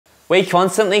We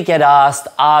constantly get asked,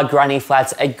 are granny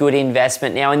flats a good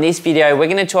investment? Now in this video, we're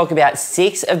going to talk about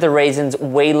 6 of the reasons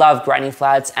we love granny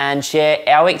flats and share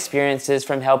our experiences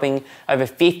from helping over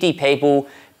 50 people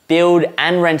build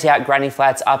and rent out granny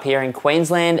flats up here in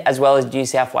Queensland as well as New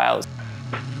South Wales.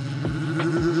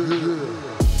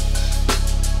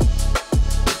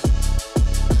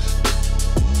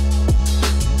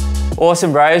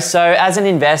 Awesome, bro. So as an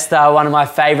investor, one of my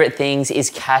favorite things is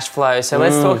cash flow. So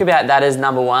let's talk about that as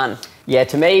number one. Yeah,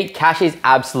 to me, cash is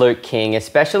absolute king,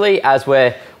 especially as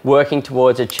we're working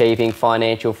towards achieving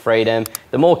financial freedom.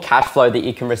 The more cash flow that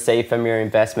you can receive from your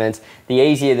investments, the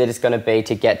easier that it's going to be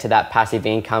to get to that passive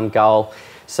income goal.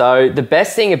 So the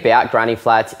best thing about granny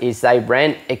flats is they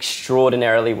rent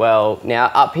extraordinarily well. Now,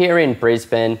 up here in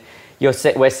Brisbane,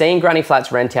 we're seeing granny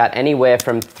flats rent out anywhere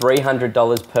from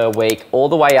 $300 per week all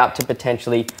the way up to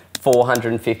potentially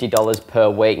 $450 per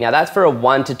week. Now that's for a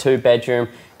 1 to 2 bedroom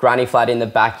granny flat in the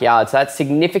backyard. So that's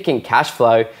significant cash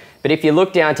flow. But if you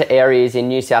look down to areas in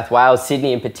New South Wales,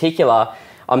 Sydney in particular,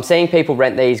 I'm seeing people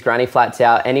rent these granny flats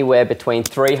out anywhere between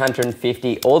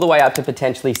 $350 all the way up to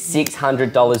potentially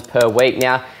 $600 per week.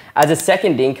 Now, as a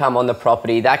second income on the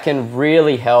property, that can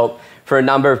really help for a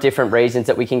number of different reasons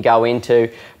that we can go into.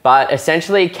 But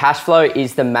essentially, cash flow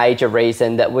is the major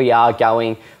reason that we are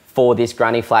going for this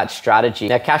granny flat strategy.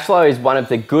 Now, cash flow is one of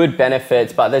the good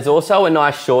benefits, but there's also a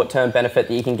nice short-term benefit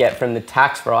that you can get from the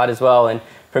tax, right, as well. And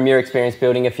from your experience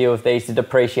building a few of these, the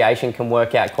depreciation can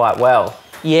work out quite well.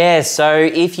 Yeah, so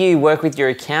if you work with your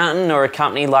accountant or a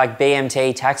company like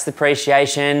BMT Tax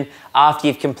Depreciation, after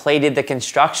you've completed the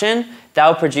construction,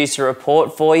 they'll produce a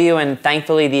report for you, and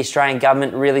thankfully the Australian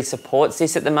government really supports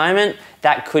this at the moment.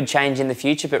 That could change in the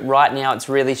future, but right now it's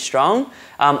really strong.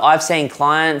 I've seen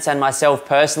clients and myself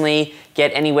personally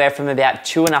get anywhere from about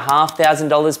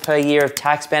 $2,500 per year of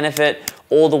tax benefit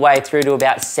all the way through to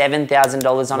about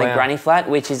 $7,000 on a granny flat,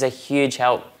 which is a huge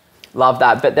help. Love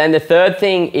that. But then the third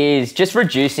thing is just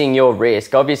reducing your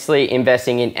risk. Obviously,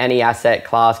 investing in any asset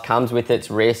class comes with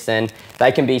its risks, and they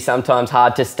can be sometimes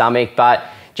hard to stomach, but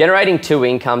generating 2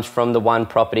 incomes from the one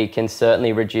property can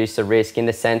certainly reduce the risk in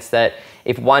the sense that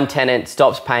if one tenant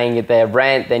stops paying their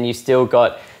rent, then you still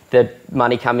got the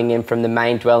money coming in from the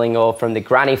main dwelling or from the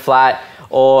granny flat.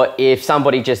 Or if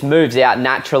somebody just moves out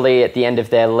naturally at the end of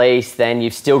their lease, then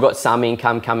you've still got some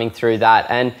income coming through that.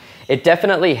 And it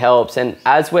definitely helps. And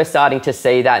as we're starting to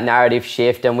see that narrative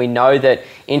shift, and we know that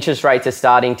interest rates are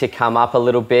starting to come up a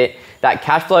little bit, that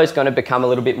cash flow is going to become a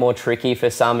little bit more tricky for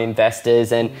some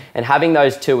investors. And having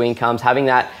those 2 incomes, having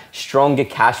that stronger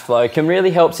cash flow can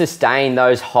really help sustain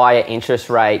those higher interest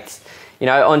rates. You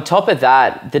know, on top of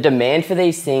that, the demand for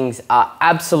these things are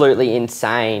absolutely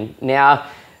insane. Now,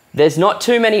 there's not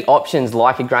too many options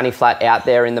like a granny flat out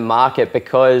there in the market,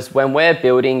 because when we're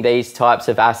building these types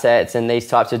of assets and these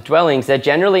types of dwellings, they're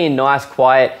generally in nice,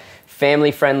 quiet,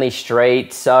 family-friendly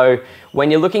streets. So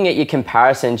when you're looking at your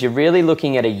comparisons, you're really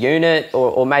looking at a unit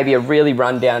or maybe a really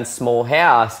rundown small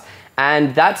house,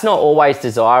 and that's not always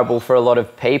desirable for a lot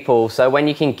of people. So when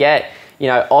you can get, you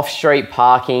know, off-street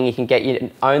parking, you can get your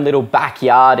own little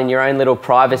backyard and your own little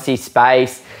privacy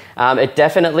space, it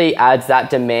definitely adds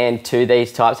that demand to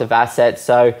these types of assets.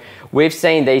 So we've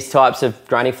seen these types of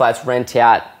granny flats rent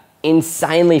out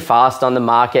insanely fast on the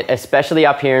market, especially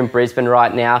up here in Brisbane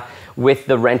right now with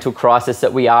the rental crisis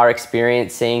that we are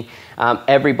experiencing.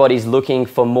 Everybody's looking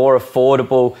for more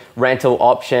affordable rental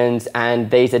options, and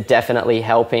these are definitely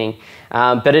helping.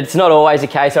 But it's not always the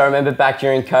case. I remember back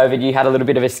during COVID, you had a little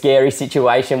bit of a scary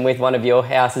situation with one of your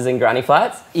houses in granny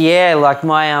flats. Yeah, like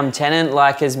my tenant,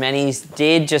 like as many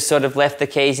did, just sort of left the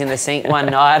keys in the sink one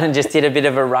night and just did a bit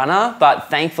of a runner. But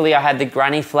thankfully I had the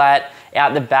granny flat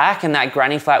out the back, and that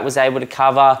granny flat was able to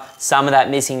cover some of that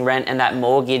missing rent and that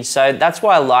mortgage. So that's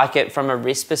why I like it from a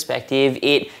risk perspective.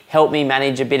 It helped me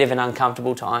manage a bit of an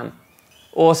uncomfortable time.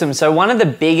 Awesome. So one of the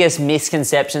biggest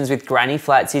misconceptions with granny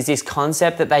flats is this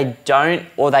concept that they don't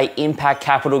or they impact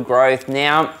capital growth.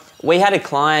 Now, we had a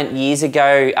client years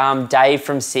ago, Dave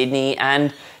from Sydney,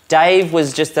 and Dave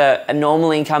was just a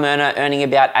normal income earner earning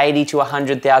about $80,000 to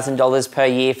 $100,000 per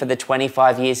year for the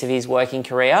 25 years of his working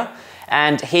career.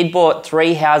 And he'd bought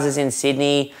 3 houses in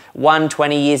Sydney, one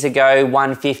 20 years ago,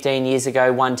 one 15 years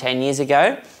ago, one 10 years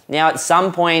ago. Now, at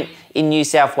some point in New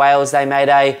South Wales, they made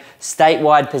a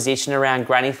statewide position around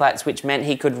granny flats, which meant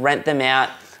he could rent them out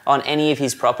on any of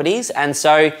his properties. And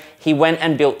so he went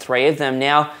and built 3 of them.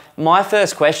 Now, my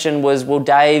first question was, well,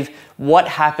 Dave, what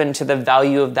happened to the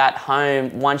value of that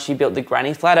home once you built the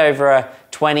granny flat over a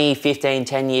 20, 15,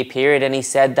 10-year period? And he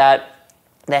said that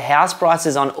the house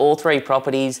prices on all 3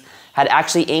 properties had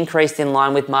actually increased in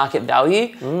line with market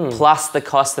value, plus the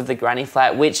cost of the granny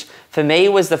flat, which for me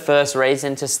was the first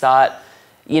reason to start.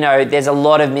 There's a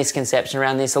lot of misconception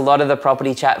around this. A lot of the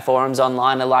property chat forums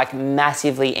online are like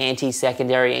massively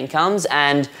anti-secondary incomes.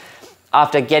 And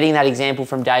after getting that example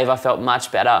from Dave, I felt much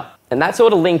better. And that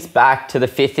sort of links back to the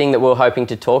fifth thing that we're hoping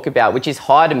to talk about, which is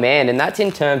high demand. And that's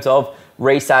in terms of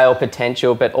resale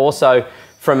potential, but also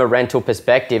from a rental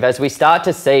perspective. As we start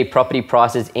to see property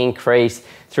prices increase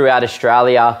throughout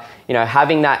Australia,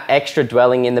 having that extra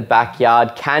dwelling in the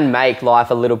backyard can make life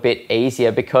a little bit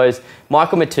easier, because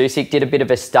Michael Matusik did a bit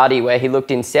of a study where he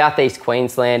looked in southeast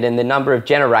Queensland and the number of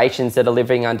generations that are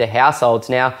living under households.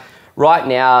 Now, right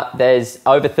now, there's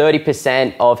over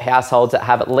 30% of households that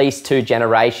have at least 2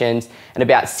 generations, and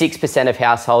about 6% of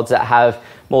households that have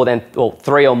more than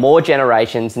 3 or more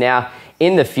generations. Now,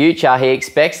 in the future, he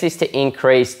expects this to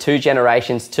increase 2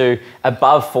 generations to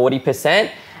above 40%,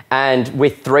 and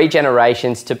with 3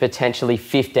 generations to potentially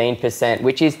 15%,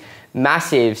 which is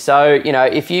massive. So,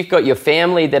 if you've got your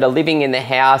family that are living in the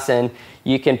house, and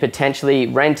you can potentially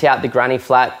rent out the granny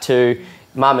flat to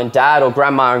mum and dad or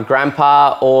grandma and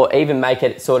grandpa, or even make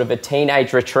it sort of a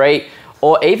teenage retreat,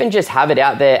 or even just have it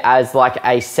out there as like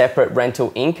a separate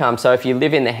rental income. So if you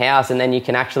live in the house, and then you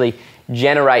can actually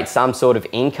generate some sort of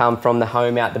income from the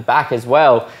home out the back as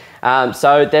well.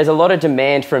 So there's a lot of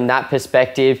demand from that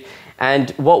perspective.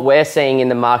 And what we're seeing in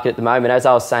the market at the moment, as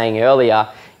I was saying earlier,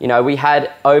 we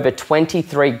had over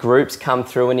 23 groups come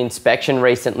through an inspection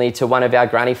recently to one of our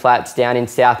granny flats down in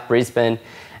South Brisbane.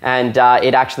 And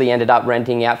it actually ended up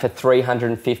renting out for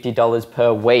 $350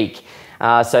 per week.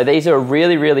 So these are a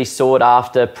really, really sought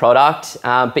after product,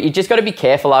 but you just got to be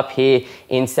careful up here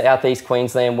in southeast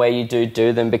Queensland where you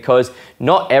do them, because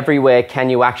not everywhere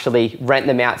can you actually rent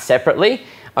them out separately.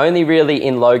 Only really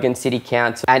in Logan City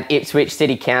Council and Ipswich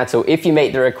City Council, if you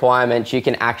meet the requirements, you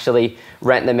can actually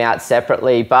rent them out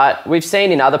separately. But we've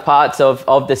seen in other parts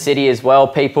of the city as well,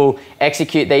 people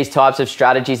execute these types of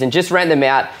strategies and just rent them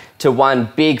out to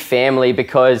one big family,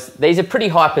 because these are pretty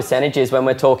high percentages when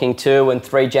we're talking 2 and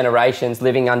 3 generations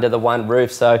living under the one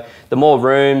roof. So the more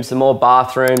rooms, the more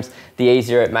bathrooms, the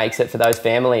easier it makes it for those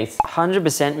families.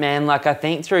 100%, man. Like, I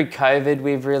think through COVID,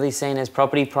 we've really seen as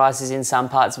property prices in some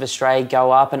parts of Australia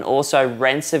go up, and also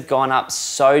rents have gone up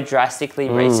so drastically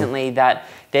recently that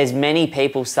there's many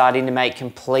people starting to make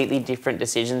completely different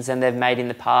decisions than they've made in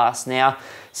the past. Now,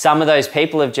 some of those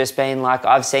people have just been like,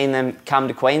 I've seen them come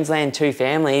to Queensland, 2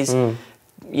 families,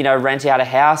 rent out a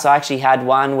house. I actually had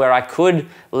one where I could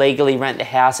legally rent the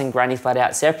house and granny flat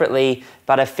out separately,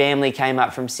 but a family came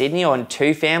up from Sydney, or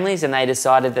 2 families, and they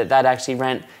decided that they'd actually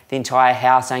rent the entire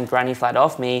house and granny flat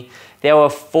off me. There were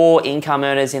 4 income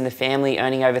earners in the family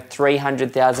earning over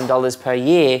 $300,000 per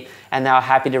year, and they were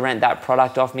happy to rent that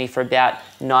product off me for about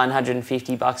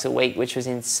 $950 a week, which was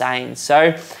insane.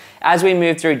 So as we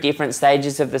move through different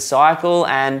stages of the cycle,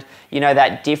 and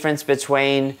that difference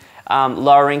between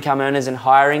lower income earners and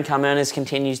higher income earners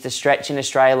continues to stretch in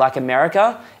Australia like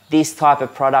America, this type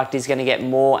of product is going to get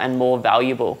more and more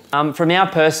valuable. From our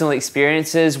personal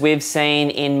experiences, we've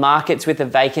seen in markets with a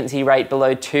vacancy rate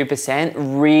below 2%,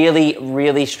 really,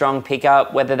 really strong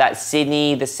pickup, whether that's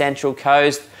Sydney, the Central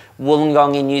Coast,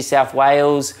 Wollongong in New South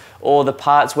Wales, or the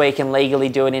parts where you can legally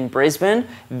do it in Brisbane.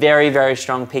 Very, very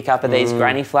strong pickup of these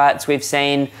granny flats. We've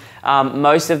seen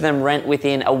most of them rent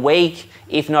within a week,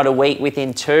 if not a week,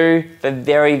 within 2, for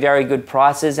very, very good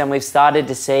prices. And we've started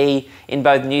to see in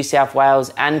both New South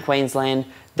Wales and Queensland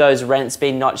those rents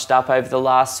being notched up over the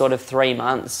last sort of 3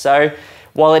 months. So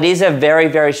while it is a very,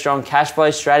 very strong cash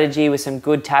flow strategy with some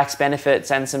good tax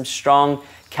benefits and some strong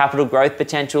capital growth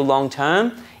potential long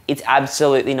term, it's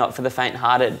absolutely not for the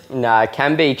faint-hearted. No, it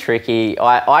can be tricky.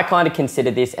 I kind of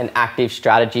consider this an active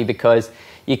strategy, because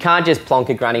you can't just plonk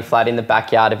a granny flat in the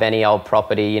backyard of any old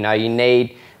property. You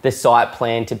need the site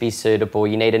plan to be suitable.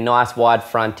 You need a nice wide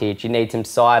frontage. You need some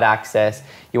side access.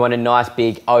 You want a nice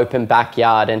big open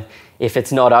backyard. And if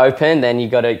it's not open, then you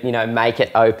got to, make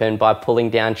it open by pulling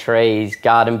down trees,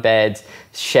 garden beds,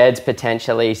 sheds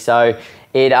potentially. So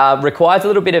it requires a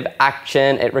little bit of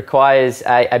action. It requires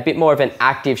a bit more of an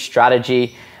active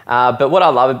strategy. But what I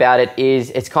love about it is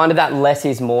it's kind of that less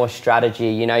is more strategy.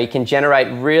 You can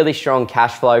generate really strong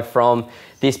cash flow from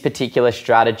this particular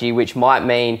strategy, which might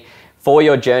mean for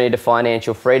your journey to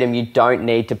financial freedom, you don't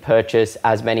need to purchase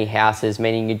as many houses,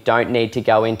 meaning you don't need to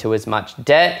go into as much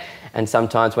debt. And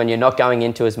sometimes when you're not going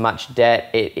into as much debt,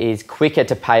 it is quicker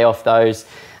to pay off those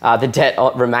the debt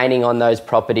remaining on those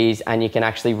properties, and you can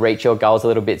actually reach your goals a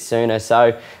little bit sooner.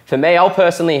 So for me, I'll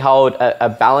personally hold a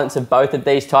balance of both of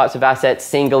these types of assets,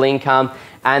 single income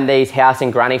and these house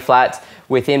and granny flats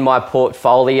within my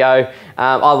portfolio.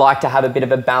 I like to have a bit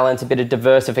of a balance, a bit of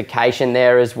diversification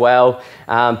there as well,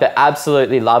 but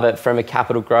absolutely love it from a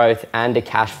capital growth and a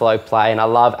cash flow play. And I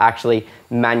love actually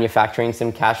manufacturing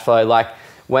some cash flow. Like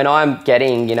when I'm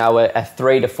getting, you know, a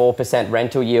 3 to 4%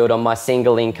 rental yield on my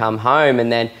single income home,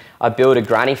 and then I build a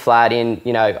granny flat in,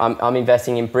 you know, I'm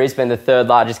investing in Brisbane, the third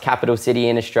largest capital city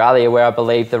in Australia, where I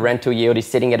believe the rental yield is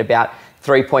sitting at about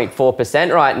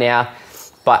 3.4% right now.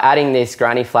 By adding this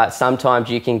granny flat,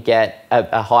 sometimes you can get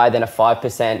a higher than a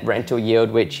 5% rental yield,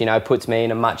 which, you know, puts me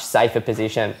in a much safer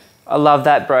position. I love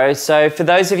that, bro. So for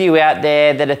those of you out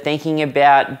there that are thinking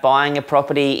about buying a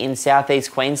property in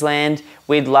Southeast Queensland,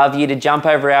 we'd love you to jump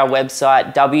over our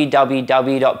website,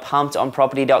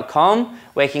 www.pumkedonproperty.com,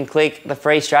 where you can click the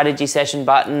free strategy session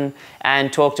button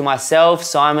and talk to myself,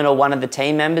 Simon, or one of the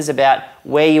team members about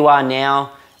where you are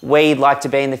now, where you'd like to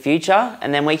be in the future,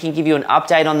 and then we can give you an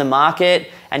update on the market,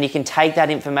 and you can take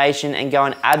that information and go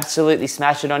and absolutely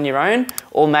smash it on your own,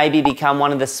 or maybe become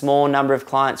one of the small number of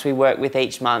clients we work with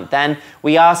each month. And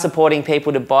we are supporting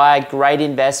people to buy great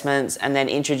investments and then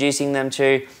introducing them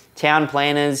to town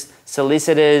planners,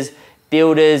 solicitors,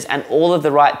 builders, and all of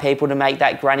the right people to make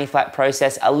that granny flat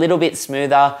process a little bit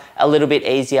smoother, a little bit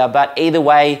easier. But either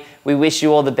way, we wish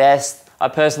you all the best. I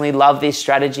personally love this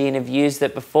strategy and have used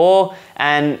it before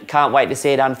and can't wait to see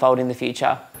it unfold in the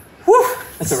future. Whew,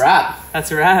 that's a wrap.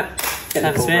 That's a wrap.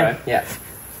 Have a spin. Yeah.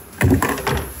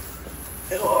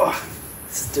 Oh,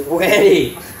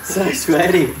 sweaty. So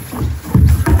sweaty.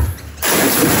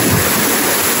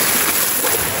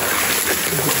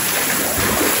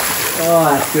 Oh,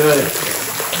 that's good.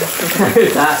 Look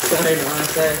at that. So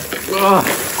nice, eh? Oh.